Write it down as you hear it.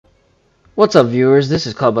What's up, viewers? This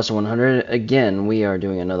is Cloudbuster100. Again, we are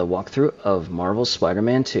doing another walkthrough of Marvel's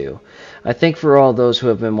Spider-Man 2. I thank for all those who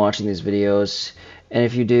have been watching these videos, and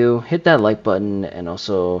if you do, hit that like button and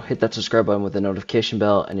also hit that subscribe button with the notification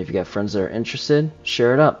bell, and if you got friends that are interested,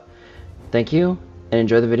 share it up. Thank you, and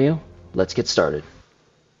enjoy the video. Let's get started.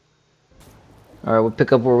 Alright, we'll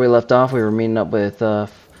pick up where we left off. We were meeting up with the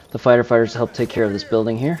firefighters to help take care of this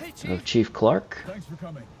building here, of Chief Clark. Thanks for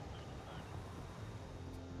coming.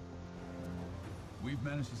 We've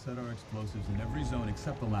managed to set our explosives in every zone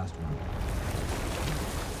except the last one.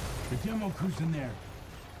 The demo crew's in there.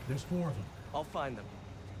 There's 4 of them. I'll find them.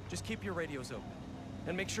 Just keep your radios open.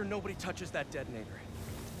 And make sure nobody touches that detonator.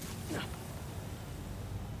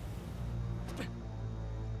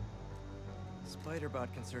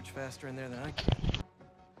 Spider-Bot can search faster in there than I can.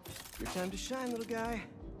 Your time to shine, little guy.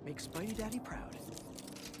 Make Spidey Daddy proud.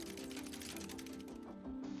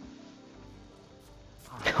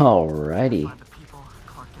 Alrighty.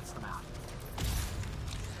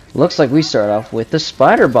 Looks like we start off with the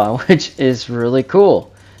Spider-Bot, which is really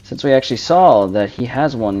cool, since we actually saw that he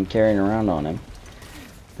has one carrying around on him.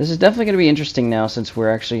 This is definitely going to be interesting now, since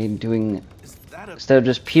we're actually doing, instead of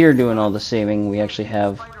just Peter doing all the saving, we actually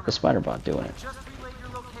have the Spider-Bot doing it. Just relayed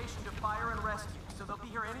your location to fire and rescue, so they'll be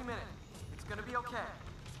here any minute. It's gonna be okay.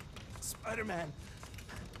 Spider-Man,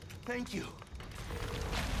 thank you.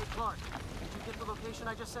 Hey Clark, did you get the location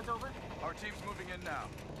I just sent over? Our team's moving in now.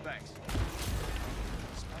 Thanks.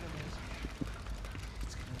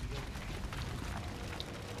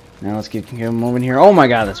 Now let's get him moving here. Oh my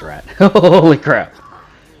god, that's a rat. Holy crap.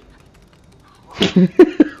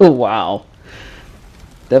 Wow.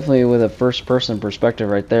 Definitely with a first person perspective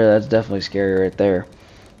right there, that's definitely scary right there.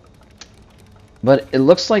 But it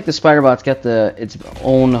looks like the Spider-Bot's got its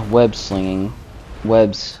own webs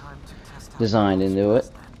designed into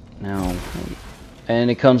it. Now,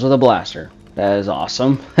 and it comes with a blaster. That is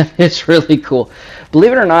awesome. It's really cool.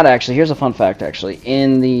 Believe it or not, actually, here's a fun fact, actually.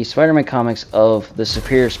 In the Spider-Man comics of the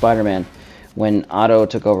Superior Spider-Man, when Otto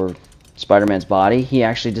took over Spider-Man's body, he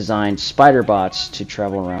actually designed Spider-Bots to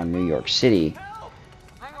travel around New York City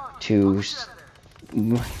to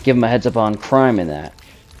give him a heads up on crime in that.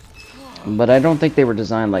 But I don't think they were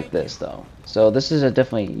designed like this, though. So this is a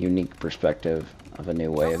definitely unique perspective of a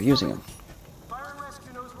new way of using them.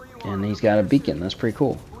 And he's got a beacon. That's pretty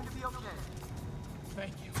cool.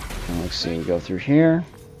 Let's see, we go through here.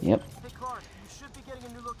 Yep. Hey Clark, you should be getting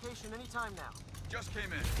a new location anytime now. Just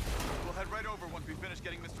came in. We'll head right over once we finish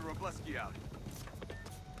getting Mr. Robleski out.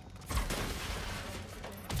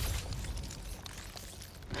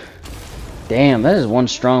 Damn, that is one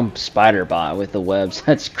strong Spider-Bot with the webs.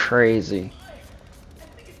 That's crazy.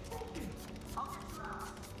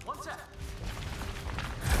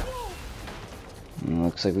 And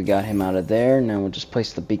looks like we got him out of there. Now we'll just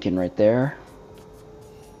place the beacon right there.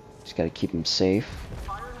 Just gotta keep him safe.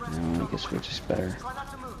 Now I guess we just better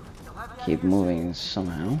keep moving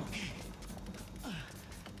somehow.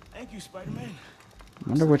 Thank you, Spider-Man.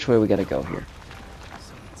 Wonder which way we gotta go here.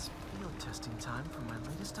 So it's field testing time for my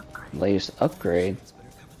latest upgrade. Latest upgrade.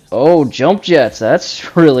 Oh, jump jets.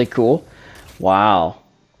 That's really cool. Wow.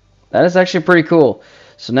 That is actually pretty cool.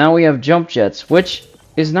 So now we have jump jets, which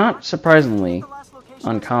is not surprisingly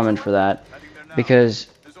uncommon for that, because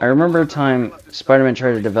I remember a time Spider-Man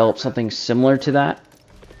tried to develop something similar to that.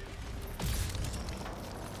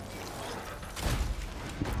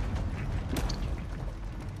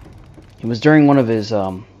 It was during one of his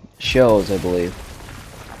shows, I believe.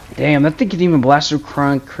 Damn, that thing can even blast through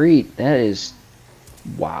concrete. That is...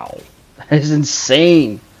 wow. That is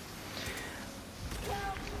insane.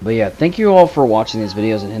 But yeah, thank you all for watching these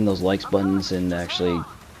videos and hitting those likes buttons and actually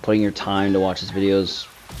putting your time to watch these videos.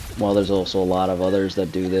 While there's also a lot of others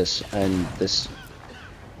that do this, and this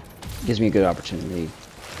gives me a good opportunity.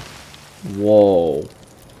 Whoa.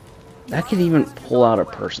 That can even pull out a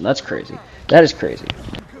person. That's crazy. That is crazy.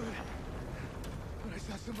 I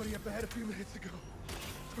saw somebody up ahead a few minutes ago.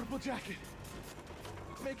 Purple jacket.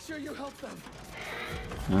 Make sure you help them.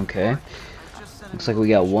 Okay. Looks like we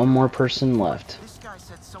got one more person left. This guy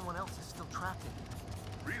said someone else is still trapped in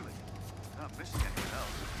it. Really? Not missing anything else.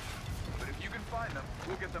 But if you can find them,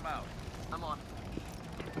 we'll get them out. I'm on.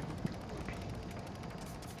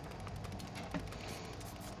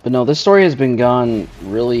 But no, this story has been gone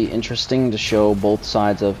really interesting to show both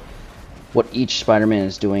sides of what each Spider-Man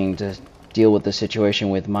is doing to deal with the situation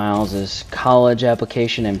with Miles' college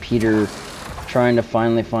application and Peter trying to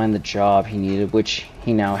finally find the job he needed, which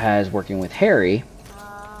he now has working with Harry.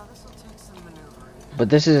 This'll take some maneuvering. But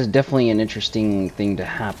this is definitely an interesting thing to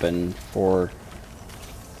happen for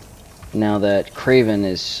now that Craven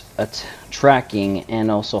is tracking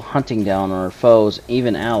and also hunting down our foes,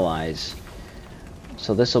 even allies.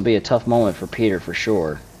 So this will be a tough moment for Peter for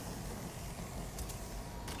sure.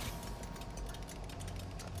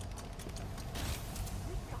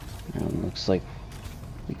 And looks like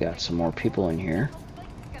we got some more people in here.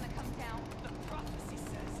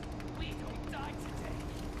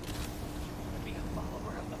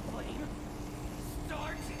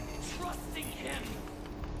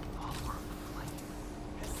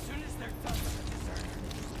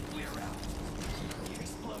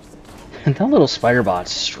 And that little spider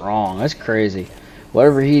bot's strong. That's crazy.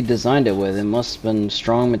 Whatever he designed it with, it must have been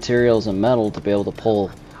strong materials and metal to be able to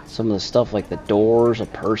pull some of the stuff like the doors, a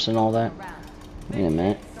person, all that. Wait a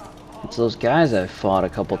minute. It's those guys I fought a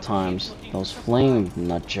couple times. Those flame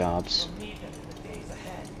nut jobs.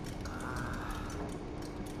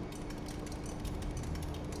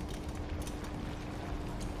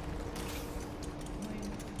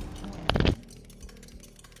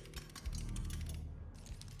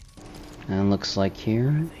 And looks like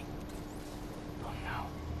here. Oh no.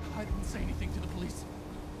 I didn't say anything to the police.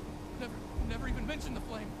 Never even mentioned the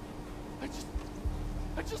flame.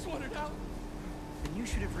 I just wanted out. And you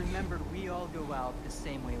should have remembered we all go out the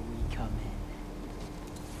same way we come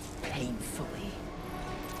in. Painfully.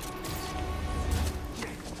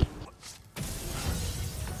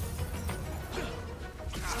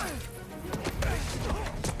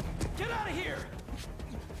 Get out of here!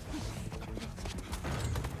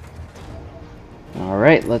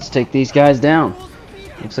 Alright, let's take these guys down.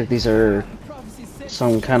 Looks like these are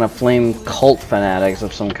some kind of flame cult fanatics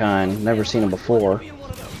of some kind. Never seen them before.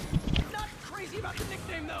 Not crazy about the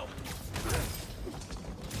nickname though.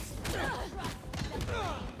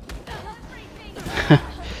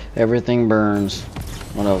 Everything burns.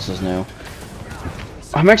 What else is new?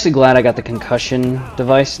 I'm actually glad I got the concussion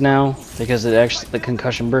device now, because it actually, the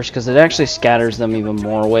concussion burst, because it actually scatters them even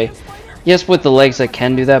more away. Yes, with the legs I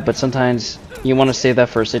can do that, but sometimes you want to save that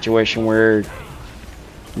for a situation where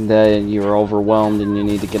you're overwhelmed and you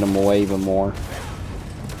need to get them away even more.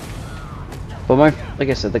 But like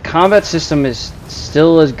I said, the combat system is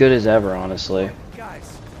still as good as ever, honestly.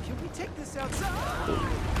 Guys, can we take this outside?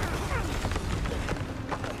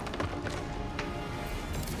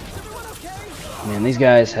 Man, these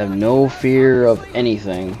guys have no fear of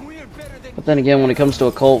anything. But then again, when it comes to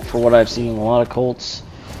a cult, for what I've seen, a lot of cults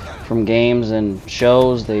from games and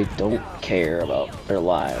shows, they don't care about their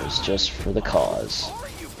lives just for the cause.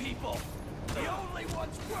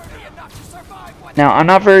 Now, I'm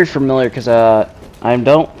not very familiar because I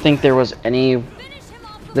don't think there was any.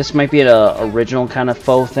 This might be an original kind of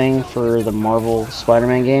faux thing for the Marvel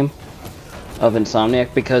Spider-Man game of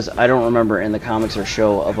Insomniac, because I don't remember in the comics or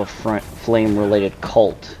show of a flame-related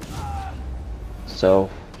cult. So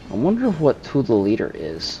I wonder who the leader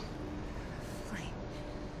is.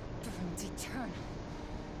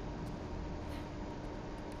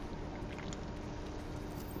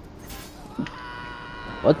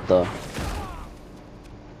 What the?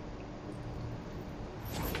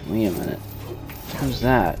 Wait a minute. Who's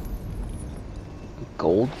that?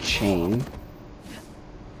 Gold chain.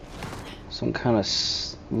 Some kind of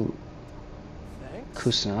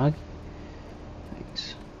Kusanagi?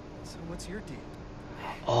 Thanks. So what's your deal?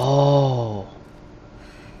 Oh.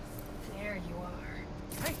 There you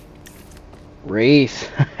are. Hey, Wraith.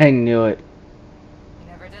 I knew it. You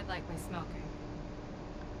never did like my smoking.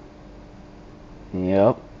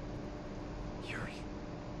 Yep. Yuri.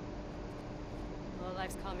 Low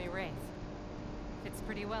lives call me Wraith. Fits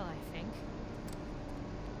pretty well, I think.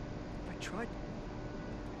 I tried.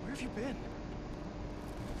 Where have you been?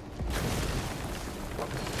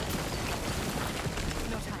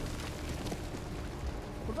 No time.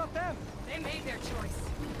 What about them? They made their choice.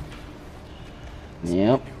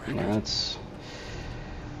 Yep. That's.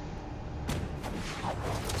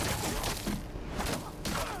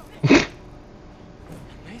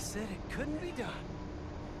 They said it couldn't be done.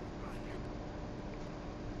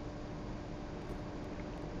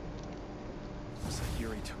 Looks like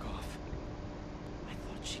Yuri took off. I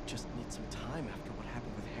thought she'd just need some time after what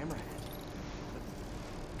happened with Hammerhead. But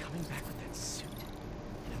coming back with that suit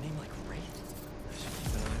and a name like Wraith, I should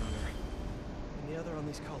keep an eye on her. And the other on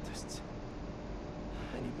these cultists.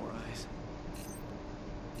 I need more eyes.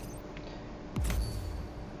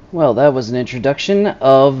 Well, that was an introduction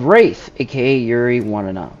of Wraith, aka Yuri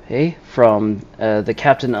Watanabe, from the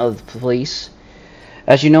captain of the police.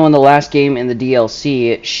 As you know, in the last game in the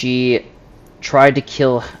DLC, she tried to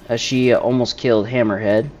kill, she almost killed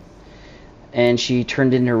Hammerhead, and she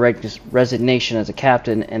turned in her resignation as a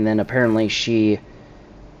captain, and then apparently she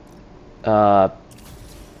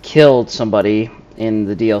killed somebody in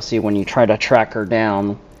the DLC when you try to track her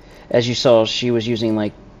down. As you saw, she was using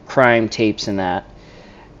like crime tapes and that,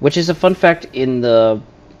 which is a fun fact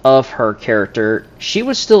of her character. She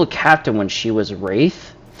was still a captain when she was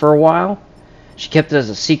Wraith for a while. She kept it as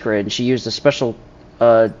a secret, and she used a special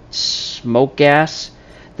smoke gas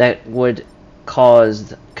that would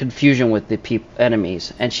cause confusion with the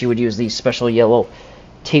enemies, and she would use these special yellow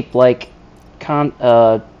tape-like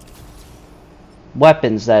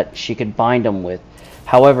weapons that she could bind them with.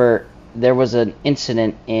 However, there was an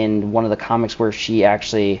incident in one of the comics where she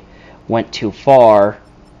actually went too far,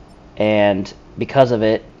 and because of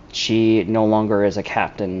it, she no longer is a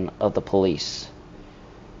captain of the police,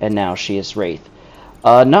 and now she is Wraith.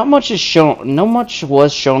 Not much is shown. No much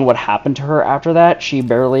was shown what happened to her after that. She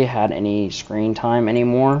barely had any screen time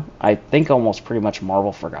anymore. I think almost pretty much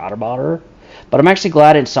Marvel forgot about her. But I'm actually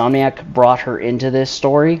glad Insomniac brought her into this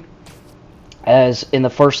story, as in the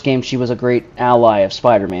first game she was a great ally of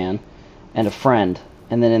Spider-Man and a friend,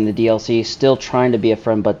 and then in the DLC still trying to be a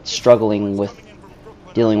friend but struggling with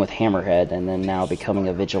dealing with Hammerhead, and then now becoming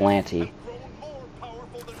a vigilante.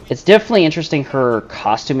 It's definitely interesting. Her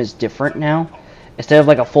costume is different now. Instead of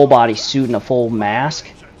like a full body suit and a full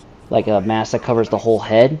mask, like a mask that covers the whole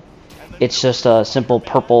head, it's just a simple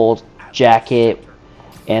purple jacket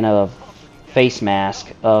and a face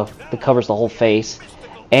mask that covers the whole face,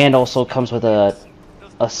 and also comes with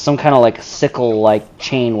some kind of like sickle-like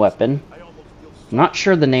chain weapon. I'm not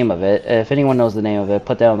sure the name of it. If anyone knows the name of it,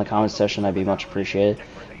 put that in the comment section. That'd be much appreciated.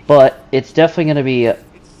 But it's definitely going to be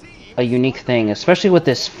a unique thing, especially with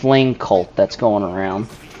this flame cult that's going around.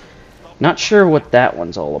 Not sure what that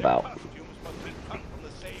one's all about.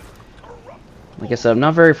 Like I said, I'm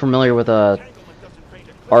not very familiar with a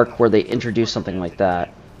arc where they introduce something like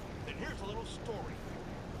that.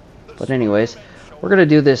 But anyways, we're going to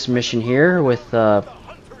do this mission here with the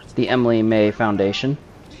Emily May Foundation.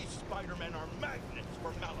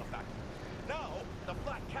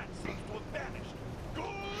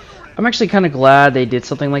 I'm actually kind of glad they did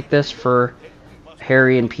something like this for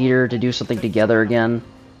Harry and Peter to do something together again,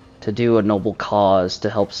 to do a noble cause to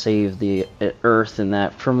help save the Earth, and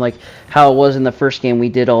that from like how it was in the first game. We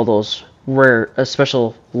did all those rare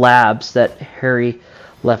special labs that Harry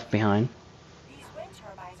left behind. These wind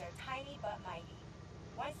turbines are tiny but mighty.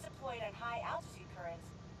 Once deployed on high altitude currents,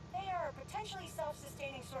 they are a potentially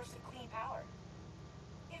self-sustaining source of clean power.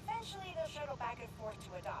 Eventually they'll shuttle back and forth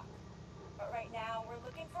to a dock. But right now we're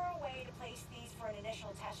looking for a way to place these for an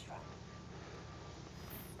initial test run.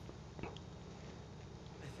 I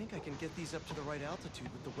think I can get these up to the right altitude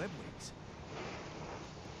with the web wings.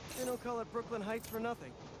 They don't call it Brooklyn Heights for nothing.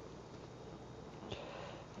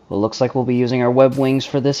 Well, looks like we'll be using our web wings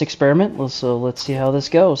for this experiment, so let's see how this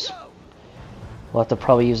goes. We'll have to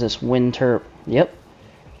probably use this wind Yep.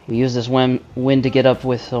 We use this wind to get up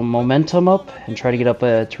with some momentum up, and try to get up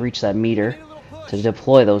to reach that meter to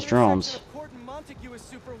deploy those drones.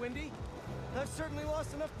 Super windy. I've certainly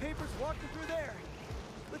lost enough papers walking through there.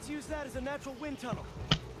 Let's use that as a natural wind tunnel.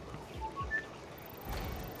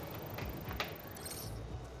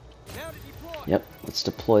 Yep, let's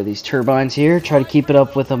deploy these turbines here. Try to keep it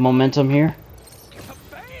up with the momentum here.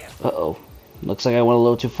 Uh-oh. Looks like I went a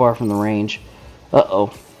little too far from the range.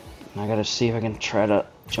 Uh-oh. I gotta see if I can try to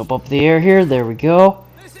jump up the air here. There we go.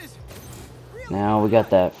 Now we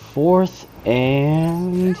got that fourth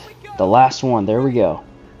and the last one. There we go.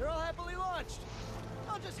 They're all happily launched.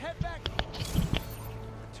 I'll just head back.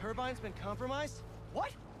 The turbine's been compromised?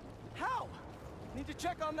 What? How? Need to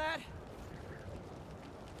check on that.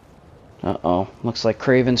 Uh-oh. Looks like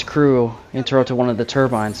Craven's crew interrupted one of the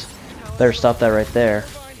turbines. Better stop that right there.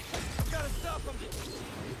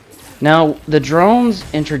 Now, the drones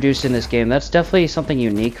introduced in this game, that's definitely something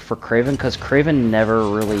unique for Craven, because Craven never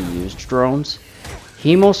really used drones.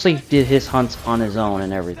 He mostly did his hunts on his own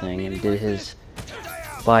and everything, and did his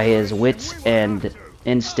by his wits and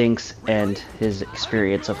instincts and his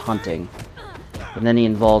experience of hunting. And then he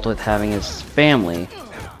involved with having his family,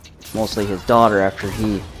 mostly his daughter, after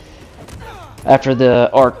the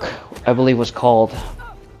arc, I believe, was called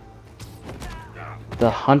the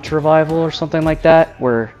Hunt Revival or something like that,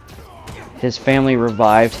 where his family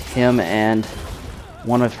revived him and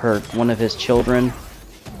one of his children.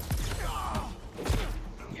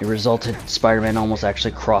 It resulted in Spider-Man almost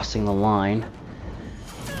actually crossing the line,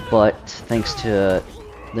 but thanks to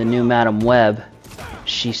the new Madam Web,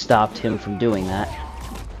 she stopped him from doing that.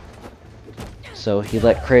 So he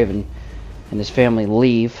let Craven and his family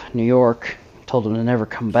leave New York, told him to never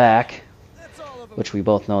come back, which we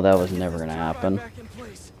both know that was never going to happen.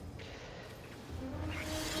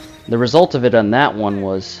 The result of it on that one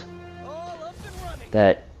was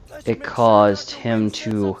that it caused him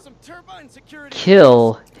to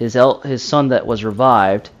kill his son that was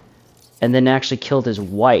revived, and then actually killed his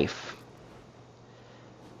wife.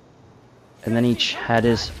 And then he had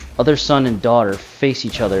his other son and daughter face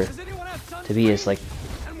each other to be his like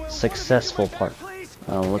successful part.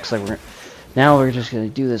 Looks like we're just gonna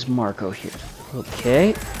do this Marco here.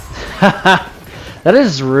 Okay. That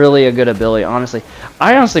is really a good ability, honestly.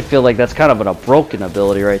 I honestly feel like that's kind of a broken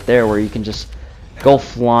ability right there, where you can just go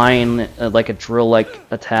flying like a drill-like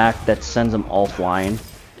attack that sends them all flying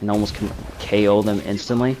and almost can KO them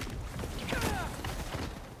instantly.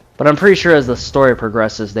 But I'm pretty sure as the story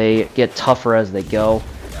progresses, they get tougher as they go,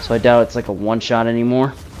 so I doubt it's like a one-shot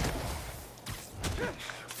anymore.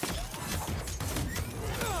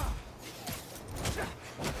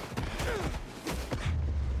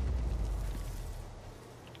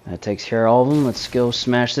 That takes care of all of them. Let's go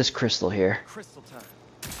smash this crystal here. Crystal time.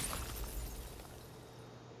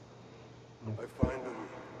 I find them,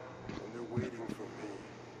 and they're waiting for me,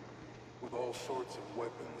 with all sorts of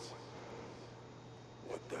weapons.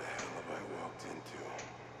 What the hell have I walked into?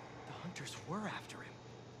 The hunters were after him.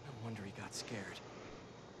 No wonder he got scared.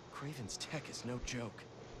 Craven's tech is no joke.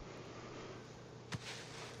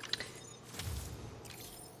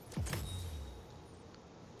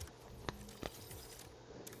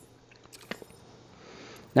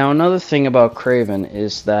 Now another thing about Craven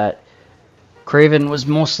is that Craven was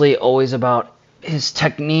mostly always about his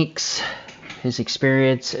techniques, his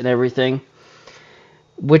experience, and everything.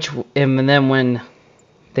 And then when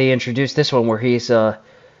they introduced this one, where his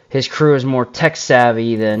crew is more tech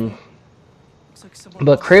savvy than,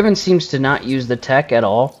 but Craven seems to not use the tech at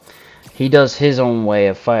all. He does his own way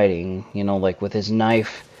of fighting, you know, like with his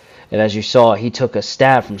knife. And as you saw, he took a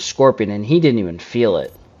stab from Scorpion, and he didn't even feel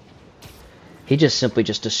it. He just simply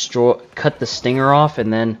cut the stinger off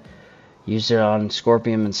and then used it on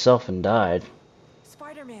Scorpion himself and died.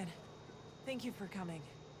 Spider-Man, thank you for coming.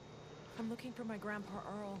 I'm looking for my grandpa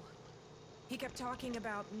Earl. He kept talking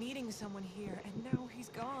about meeting someone here, and now he's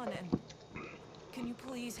gone, and can you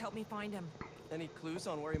please help me find him? Any clues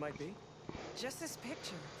on where he might be? Just this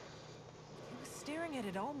picture. He was staring at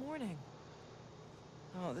it all morning.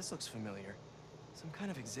 Oh, this looks familiar. Some kind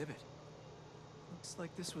of exhibit. Looks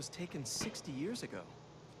like this was taken 60 years ago.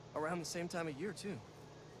 Around the same time of year, too.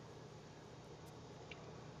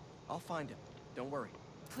 I'll find him. Don't worry.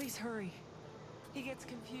 Please hurry. He gets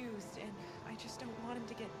confused, and I just don't want him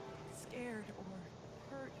to get scared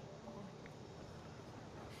or hurt or...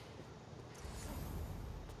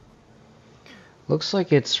 Looks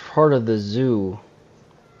like it's part of the zoo.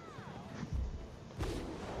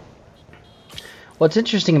 What's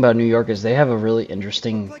interesting about New York is they have a really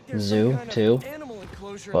interesting zoo, too.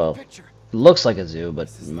 Well, it looks like a zoo, but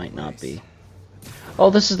it might not be. Oh,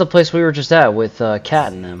 this is the place we were just at with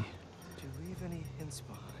Kat and them.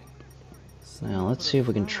 Now, let's see if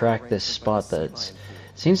we can track this spot that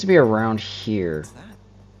seems to be around here.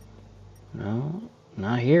 No,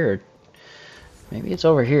 not here. Maybe it's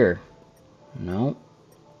over here. No,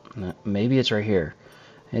 maybe it's right here.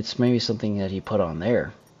 It's maybe something that he put on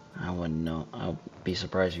there. I wouldn't know. I'll be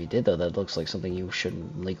surprised if he did, though. That looks like something you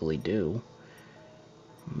shouldn't legally do.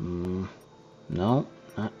 No.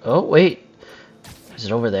 Oh, wait. Is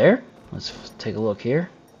it over there? Let's take a look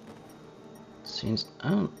here. Seems...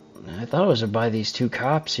 I thought it was by these two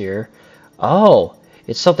cops here. Oh,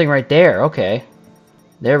 it's something right there. Okay.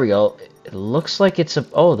 There we go. It looks like it's a...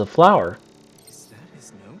 Oh, the flower. Is that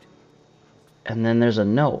his note? And then there's a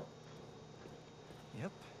note.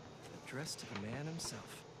 Yep. Addressed to the man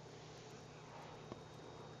himself.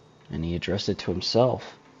 And he addressed it to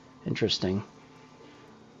himself. Interesting.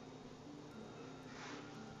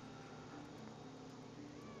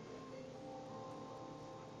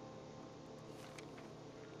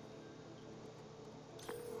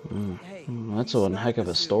 That's one heck of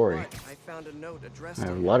a story. I found a note addressed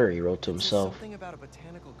A letter he wrote to himself. Something about a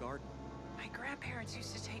botanical garden. My grandparents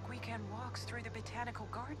used to take weekend walks through the botanical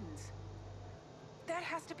gardens. That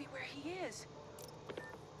has to be where he is.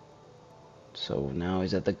 So now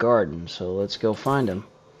he's at the garden, so let's go find him.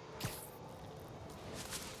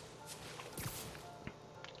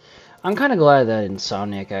 I'm kind of glad that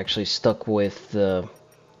Insomniac actually stuck with the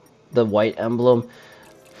white emblem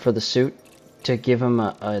for the suit to give him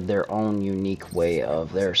their own unique way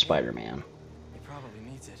of their Spider-Man,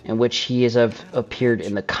 in which he has appeared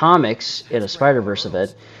in the comics in a Spider-Verse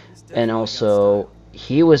event, and also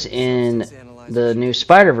he was in the new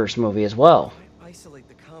Spider-Verse movie as well.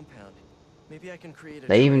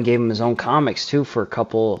 They even gave him his own comics too for a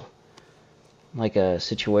couple, like a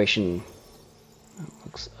situation.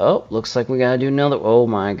 Looks like we gotta do another. Oh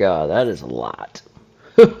my god, that is a lot.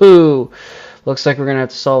 Hoo-hoo. Looks like we're gonna have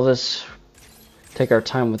to solve this. Take our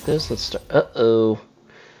time with this. Let's start. Uh-oh.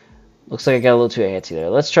 Looks like I got a little too antsy there.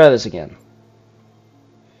 Let's try this again.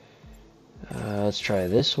 Let's try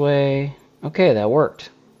this way. Okay, that worked.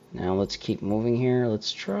 Now let's keep moving here.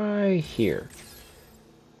 Let's try here.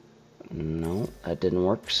 No, that didn't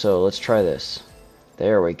work. So let's try this.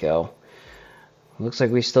 There we go. Looks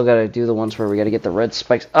like we still gotta do the ones where we gotta get the red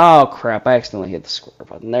spikes. Oh crap, I accidentally hit the square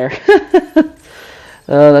button there.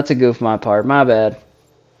 That's a goof my part. My bad.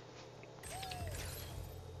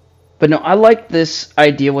 But no, I like this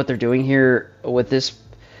idea, what they're doing here with this,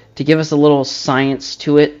 to give us a little science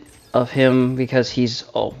to it of him, because he's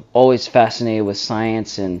always fascinated with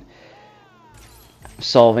science and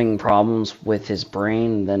solving problems with his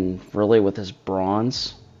brain than really with his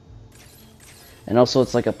bronze. And also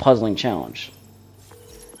it's like a puzzling challenge.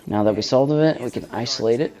 Now that we solved it, we can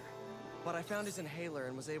isolate it. But I found his inhaler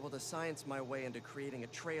and was able to science my way into creating a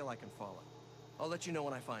trail I can follow. I'll let you know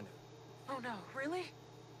when I find him. Oh no, really?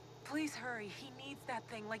 Please hurry. He needs that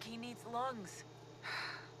thing like he needs lungs.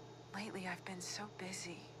 Lately, I've been so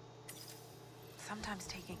busy. Sometimes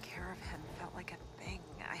taking care of him felt like a thing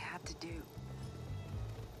I had to do.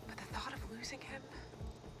 But the thought of losing him,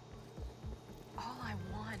 all I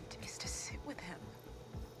want is to sit with him.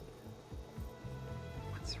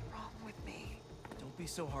 What's wrong with me? Don't be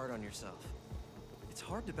so hard on yourself. It's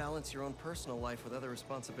hard to balance your own personal life with other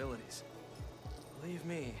responsibilities. Believe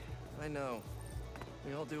me, I know.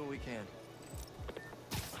 We all do what we can.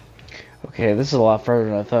 Okay, this is a lot further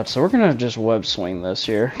than I thought, so we're gonna just web swing this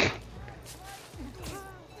here.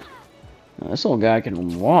 Now, this little guy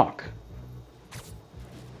can walk.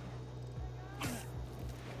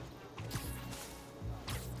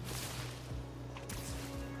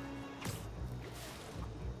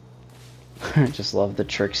 I just love the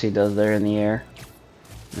tricks he does there in the air.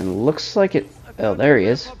 And it looks like it. Oh, there he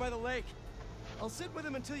is. By the lake. I'll sit with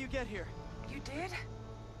him until you get here. You did?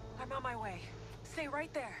 I'm on my way. Stay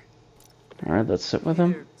right there. Alright, let's sit with Hey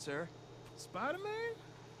him. there, sir. Spider-Man?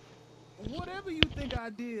 Whatever you think I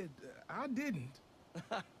did, I didn't.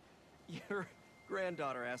 Your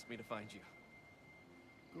granddaughter asked me to find you.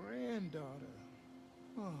 Granddaughter.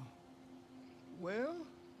 Oh. Well,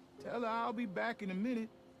 tell her I'll be back in a minute.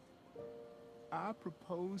 I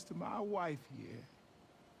proposed to my wife here.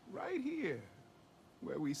 Right here,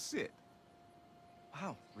 where we sit.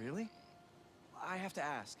 Wow, really? I have to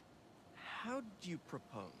ask, how'd you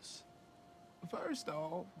propose? First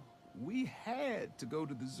off, we had to go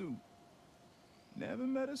to the zoo. Never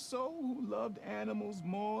met a soul who loved animals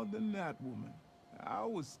more than that woman. I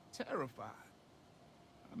was terrified.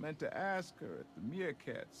 I meant to ask her at the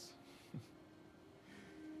meerkats.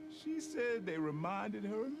 She said they reminded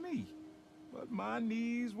her of me, but my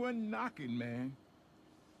knees were knocking, man.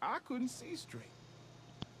 I couldn't see straight.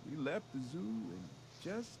 We left the zoo and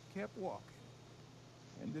just kept walking.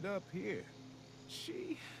 Ended up here.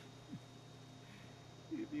 She...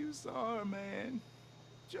 If you saw her, man,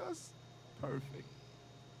 just perfect.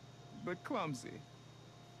 But clumsy.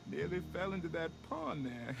 Nearly fell into that pond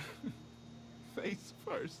there. Face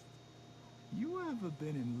first. You ever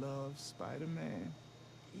been in love, Spider-Man?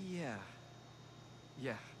 Yeah.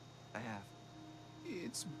 Yeah, I have.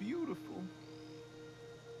 It's beautiful.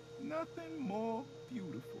 Nothing more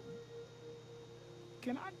beautiful.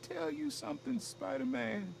 Can I tell you something,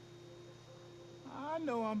 Spider-Man? I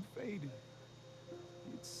know I'm faded.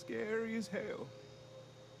 It's scary as hell.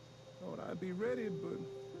 Thought I'd be ready, but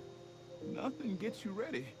nothing gets you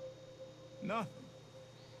ready. Nothing.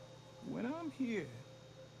 When I'm here,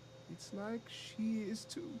 it's like she is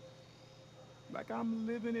too. Like I'm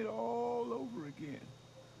living it all over again.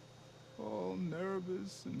 All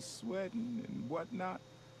nervous and sweating and whatnot.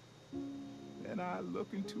 Then I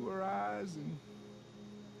look into her eyes and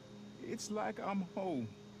it's like I'm home.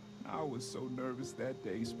 I was so nervous that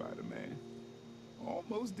day, Spider-Man.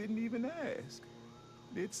 Almost didn't even ask.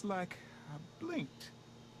 It's like I blinked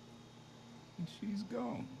and she's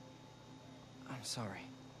gone. I'm sorry.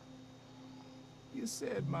 You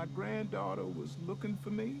said my granddaughter was looking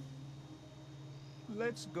for me?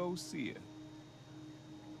 Let's go see her.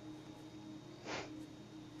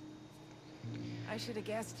 I should have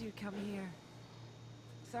guessed you'd come here.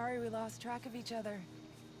 Sorry we lost track of each other.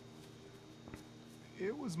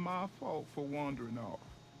 It was my fault for wandering off.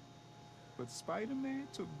 But Spider-Man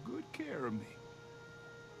took good care of me.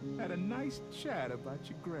 Had a nice chat about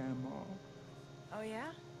your grandma. Oh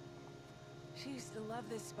yeah? She used to love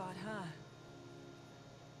this spot, huh?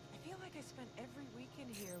 I feel like I spent every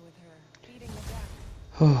weekend here with her, feeding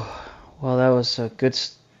the duck. Well, that was a good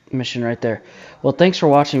mission right there. Well, thanks for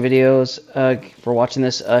watching videos. For watching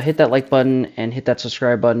this, hit that like button and hit that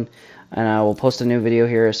subscribe button, and I will post a new video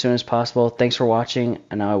here as soon as possible. Thanks for watching,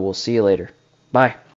 and I will see you later. Bye.